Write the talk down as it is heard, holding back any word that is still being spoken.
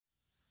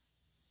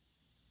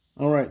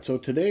Alright, so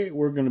today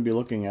we're going to be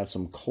looking at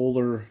some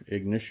Kohler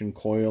ignition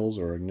coils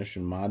or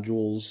ignition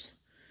modules.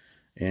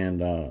 And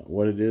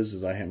what it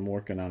is I am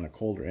working on a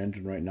Kohler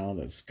engine right now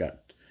that's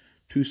got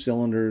 2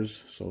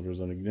 cylinders. So there's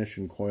an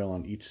ignition coil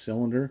on each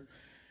cylinder.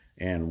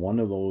 And one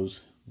of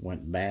those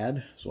went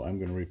bad, so I'm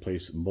going to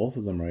replace both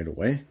of them right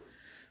away.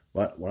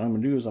 But what I'm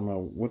going to do is I'm going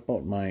to whip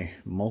out my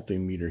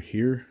multimeter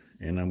here,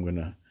 and I'm going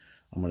to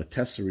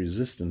test the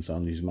resistance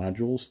on these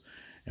modules.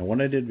 And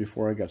what I did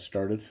before I got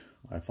started,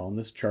 I found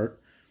this chart.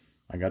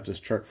 I got this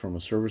chart from a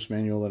service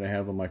manual that I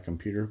have on my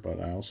computer, but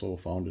I also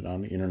found it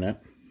on the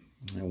internet.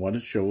 And what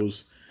it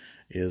shows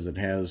is it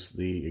has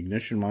the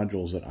ignition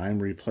modules that I'm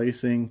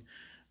replacing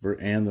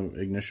and the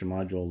ignition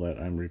module that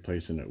I'm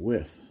replacing it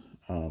with.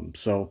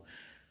 So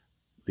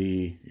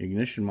the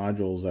ignition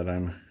modules that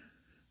I'm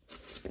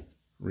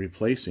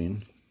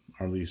replacing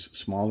are these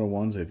smaller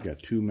ones. They've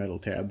got 2 metal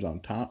tabs on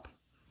top,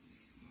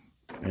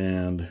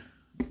 and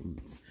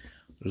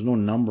there's no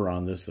number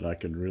on this that I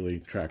could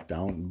really track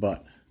down,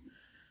 but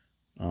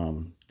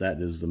that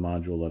is the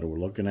module that we're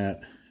looking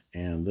at,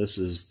 and this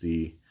is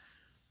the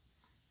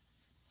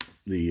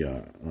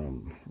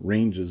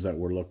ranges that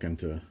we're looking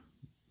to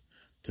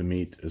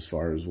meet as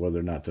far as whether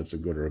or not that's a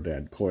good or a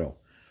bad coil.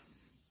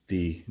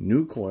 The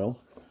new coil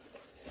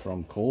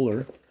from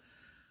Kohler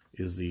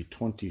is the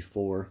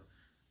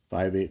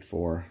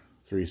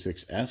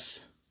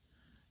 2458436S,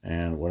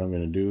 and what I'm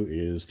going to do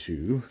is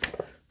to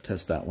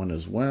test that one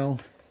as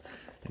well.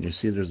 And you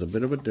see there's a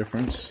bit of a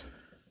difference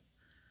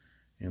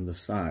in the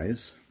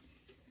size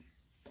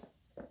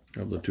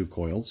of the 2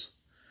 coils,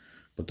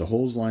 but the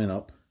holes line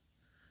up,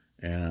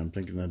 and I'm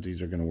thinking that these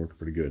are going to work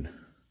pretty good.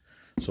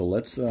 So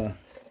let's well,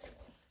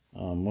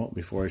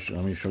 before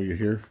let me show you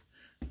here.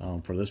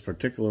 For this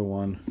particular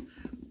one,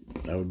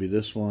 that would be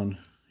this one.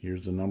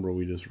 Here's the number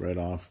we just read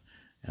off,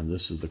 and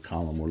this is the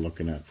column we're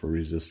looking at for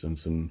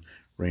resistance and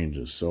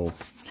ranges. So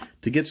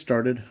to get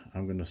started,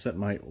 I'm going to set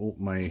my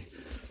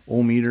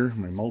ohmmeter,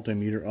 my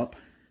multimeter up,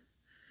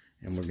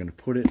 and we're going to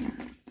put it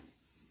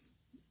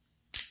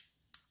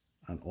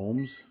on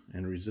ohms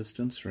and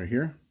resistance right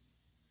here.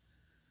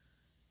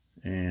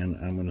 And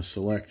I'm going to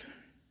select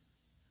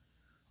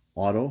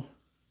auto.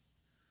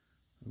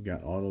 I've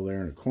got auto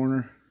there in the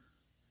corner.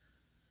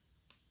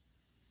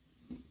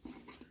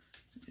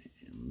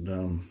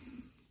 And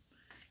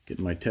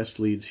get my test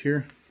leads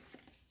here.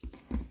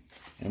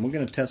 And we're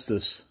going to test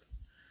this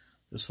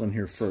one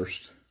here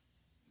first.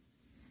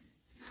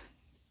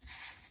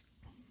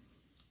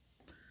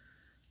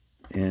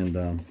 And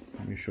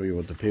let me show you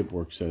what the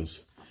paperwork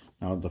says.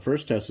 Now, the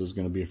first test is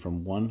going to be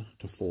from 1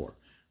 to 4.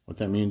 What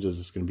that means is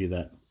it's going to be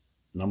that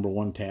number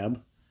 1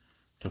 tab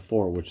to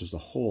 4, which is the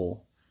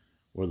hole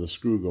where the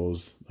screw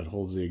goes that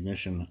holds the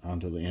ignition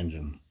onto the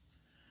engine.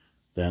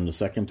 Then the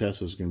second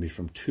test is going to be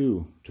from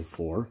 2 to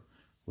 4,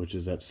 which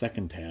is that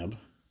second tab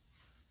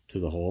to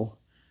the hole.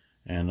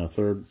 And the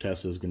third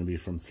test is going to be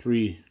from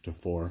 3 to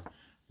 4,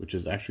 which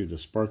is actually the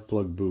spark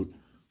plug boot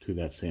to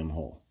that same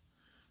hole.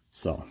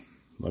 So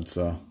let's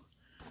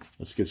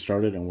get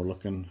started, and we're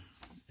looking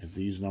at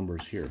these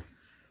numbers here.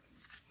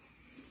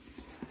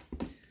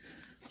 So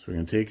we're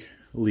going to take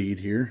a lead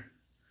here.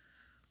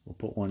 We'll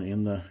put one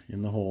in the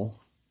hole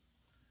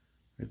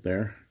right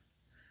there,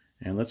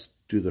 and let's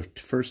do the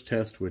first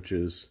test, which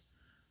is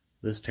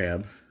this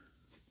tab.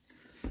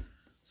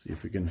 See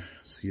if we can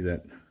see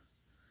that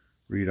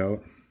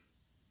readout.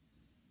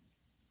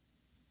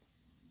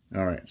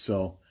 All right,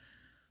 so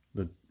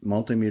the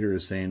multimeter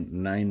is saying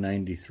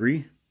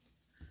 993,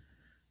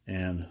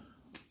 and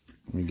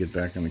let me get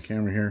back on the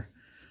camera here.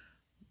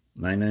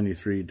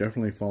 993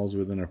 definitely falls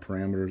within our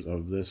parameters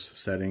of this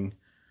setting.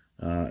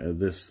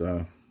 Numbers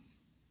of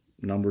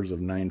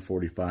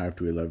 945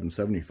 to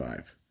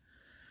 1175.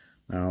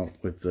 Now,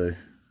 with the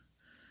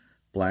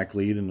black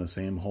lead in the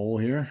same hole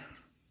here,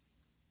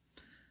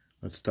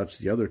 let's touch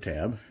the other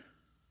tab,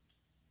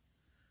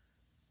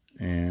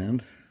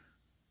 and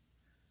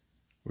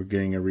we're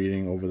getting a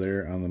reading over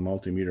there on the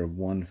multimeter of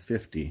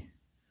 150.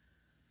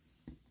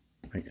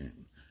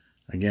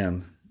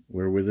 Again,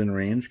 we're within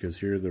range,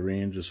 because here the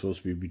range is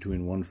supposed to be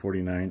between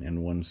 149 and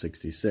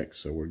 166,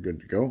 so we're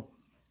good to go.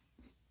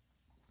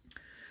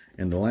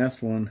 And the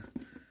last one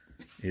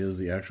is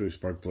the actual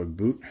spark plug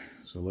boot.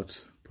 So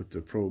let's put the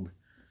probe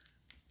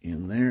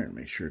in there and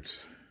make sure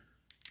it's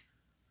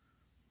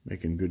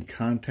making good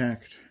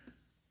contact.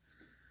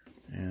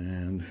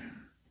 And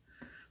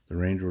the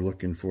range we're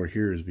looking for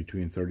here is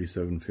between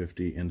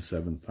 3750 and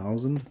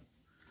 7000.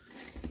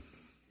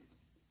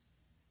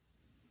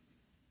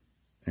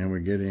 And we're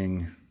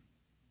getting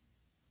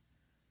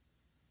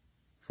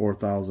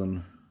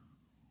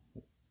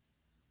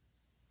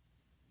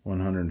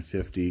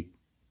 4,150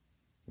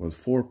 was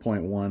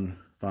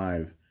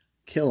 4.15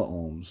 kilo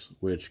ohms,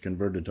 which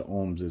converted to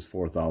ohms is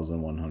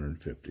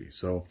 4,150.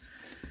 So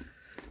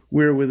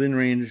we're within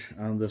range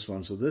on this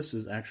one. So this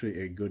is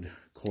actually a good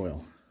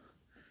coil.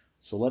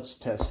 So let's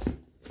test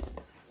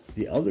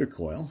the other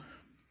coil.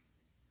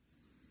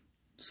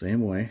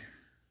 Same way.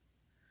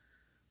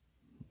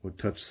 We'll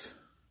touch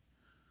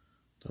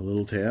the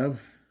little tab,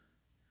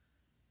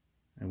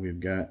 And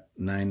we've got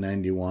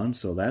 991,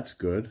 so that's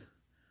good.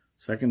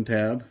 Second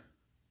tab,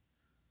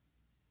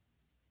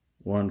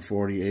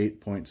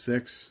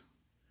 148.6,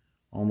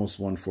 almost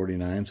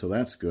 149, so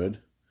that's good.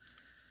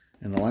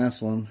 And the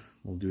last one,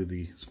 we'll do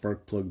the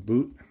spark plug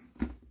boot.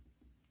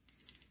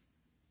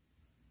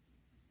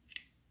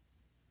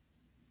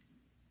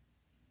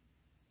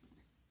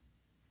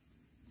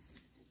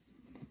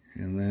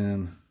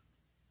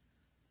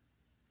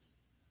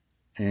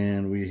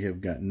 And we have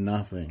got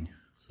nothing.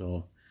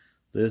 So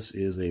this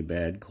is a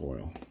bad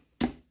coil.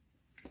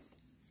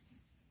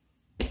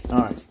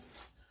 Alright,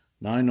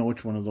 now I know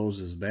which one of those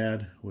is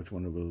bad, which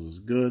one of those is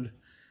good.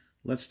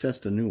 Let's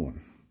test a new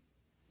one.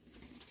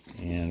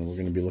 And we're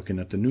going to be looking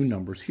at the new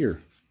numbers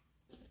here.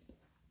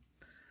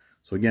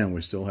 So again,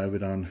 we still have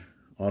it on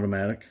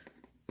automatic.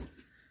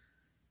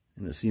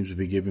 And it seems to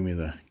be giving me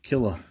the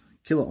kilo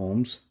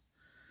ohms.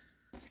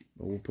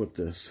 But we'll put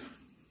this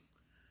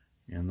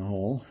in the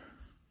hole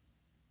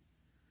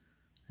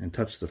and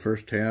touch the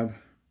first tab.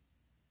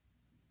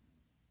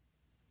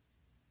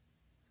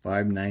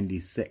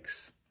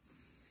 596.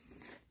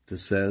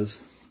 This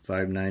says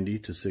 590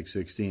 to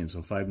 616,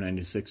 so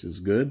 596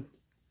 is good.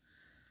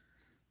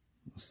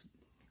 Let's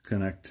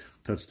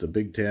touch the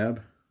big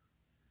tab.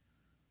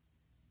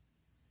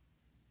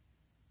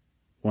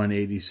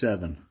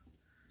 187.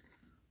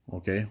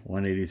 Okay,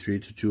 183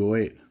 to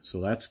 208,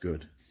 so that's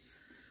good.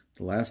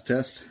 The last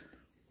test,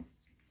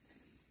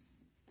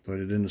 put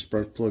it in the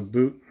spark plug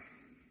boot.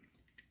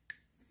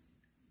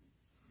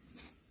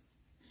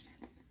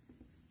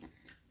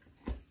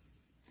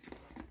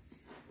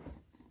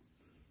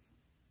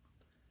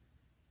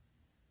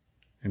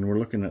 And we're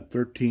looking at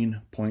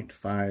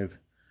 13.5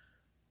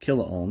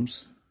 kilo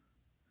ohms,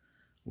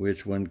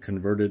 which when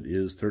converted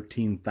is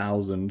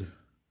 13,000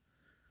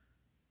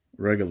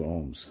 regular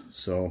ohms.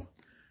 So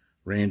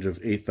range of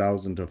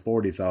 8,000 to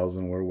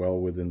 40,000, we're well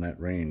within that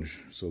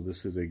range. So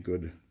this is a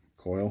good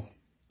coil.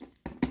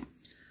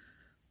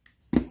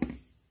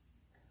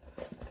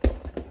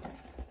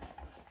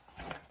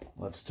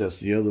 Let's test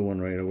the other one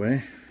right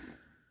away.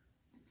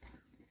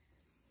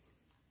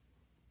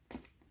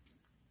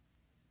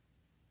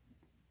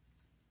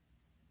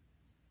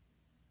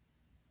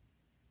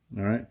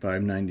 Alright,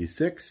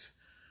 596,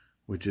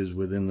 which is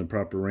within the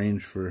proper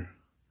range for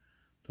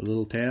the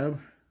little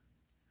tab.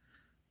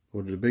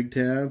 Go to the big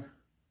tab,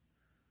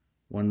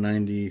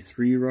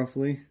 193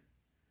 roughly.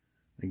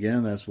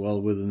 Again, that's well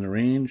within the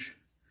range.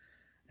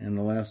 And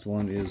the last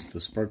one is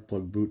the spark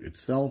plug boot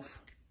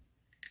itself.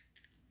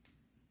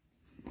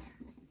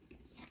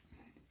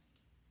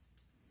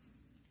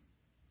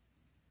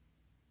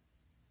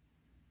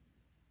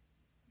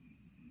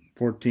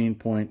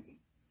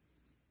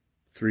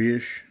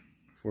 .3-ish.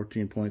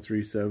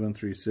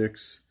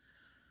 14.3736.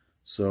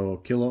 So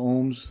kilo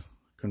ohms,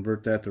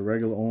 convert that to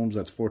regular ohms,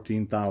 that's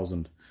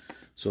 14,000.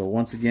 So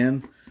once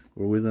again,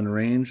 we're within a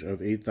range of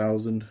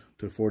 8,000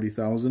 to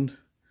 40,000.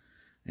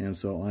 And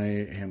so I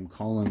am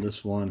calling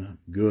this one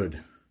good.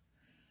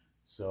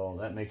 So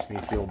that makes me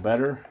feel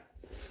better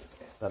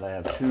that I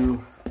have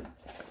two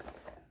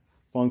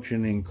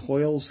functioning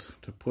coils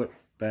to put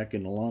back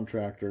in the lawn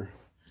tractor.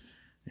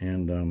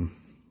 And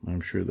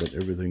I'm sure that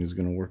everything is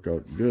going to work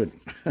out good.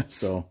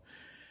 So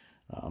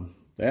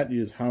that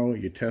is how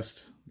you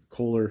test the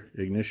Kohler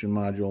ignition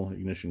module,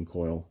 ignition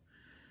coil.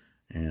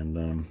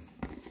 And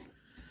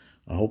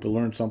I hope you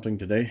learned something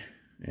today.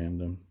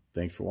 And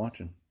thanks for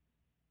watching.